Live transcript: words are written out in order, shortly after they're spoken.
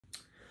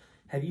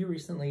Have you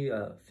recently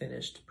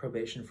finished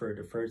probation for a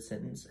deferred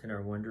sentence and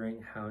are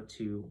wondering how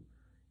to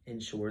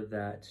ensure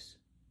that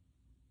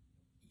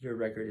your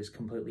record is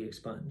completely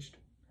expunged?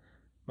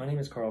 My name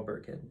is Carl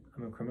Birkhead.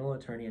 I'm a criminal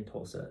attorney in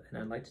Tulsa, and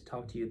I'd like to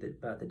talk to you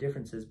about the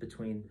differences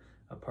between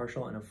a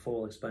partial and a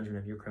full expungement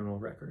of your criminal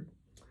record.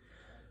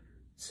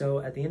 So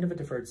at the end of a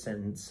deferred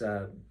sentence,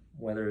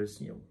 whether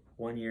it's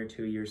 1 year,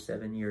 2 years,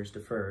 7 years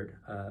deferred,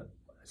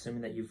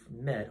 assuming that you've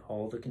met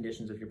all the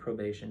conditions of your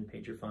probation,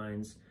 paid your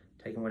fines,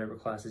 taken whatever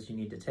classes you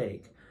need to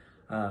take,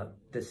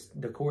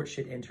 the court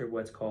should enter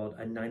what's called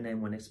a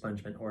 991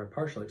 expungement or a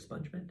partial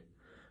expungement.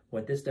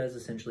 What this does,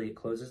 essentially, it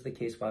closes the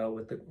case file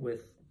with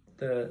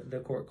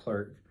the court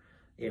clerk.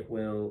 It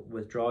will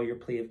withdraw your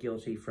plea of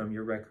guilty from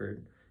your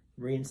record,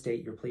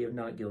 reinstate your plea of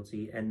not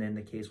guilty, and then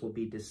the case will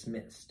be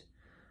dismissed.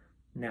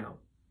 Now,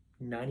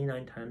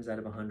 99 times out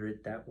of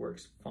 100, that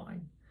works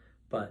fine.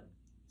 But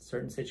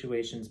certain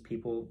situations,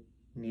 people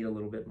need a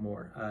little bit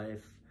more.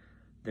 If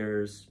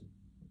there's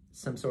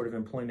some sort of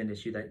employment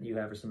issue that you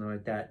have or something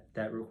like that,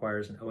 that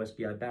requires an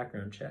OSBI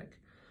background check.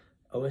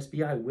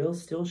 OSBI will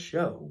still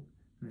show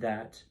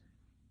that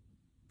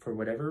for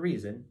whatever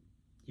reason,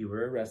 you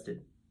were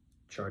arrested,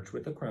 charged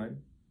with a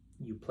crime,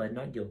 you pled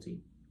not guilty,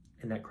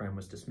 and that crime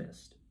was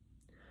dismissed.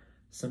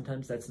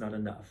 Sometimes that's not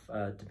enough,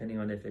 depending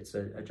on if it's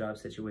a job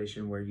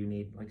situation where you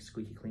need like a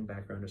squeaky clean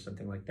background or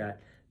something like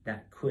that,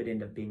 that could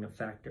end up being a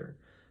factor.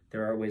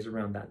 There are ways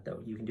around that though.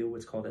 You can do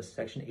what's called a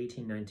Section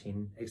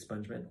 1819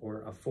 expungement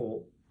or a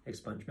full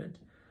expungement.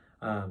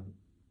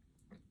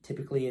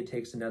 Typically it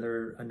takes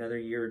another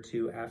year or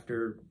two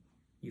after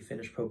you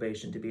finish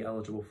probation to be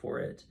eligible for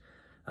it.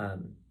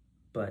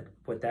 But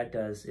what that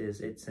does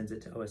is it sends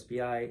it to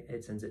OSBI,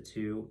 it sends it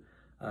to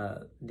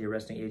the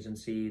arresting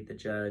agency, the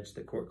judge,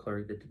 the court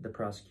clerk, the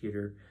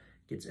prosecutor,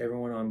 gets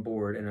everyone on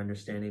board and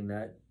understanding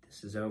that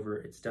this is over,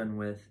 it's done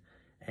with,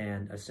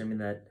 and assuming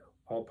that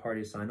all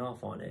parties sign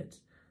off on it,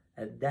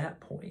 at that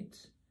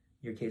point,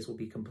 your case will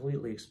be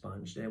completely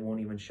expunged and it won't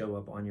even show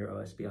up on your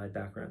OSBI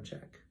background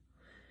check.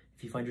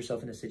 If you find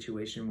yourself in a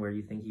situation where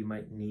you think you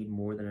might need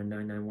more than a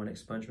 991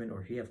 expungement, or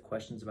if you have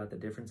questions about the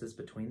differences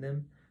between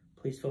them,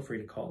 please feel free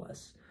to call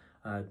us.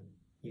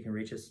 You can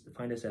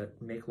find us at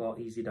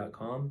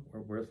makelawEasy.com or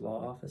Worth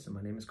Law Office, and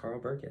my name is Carl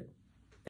Birkhead.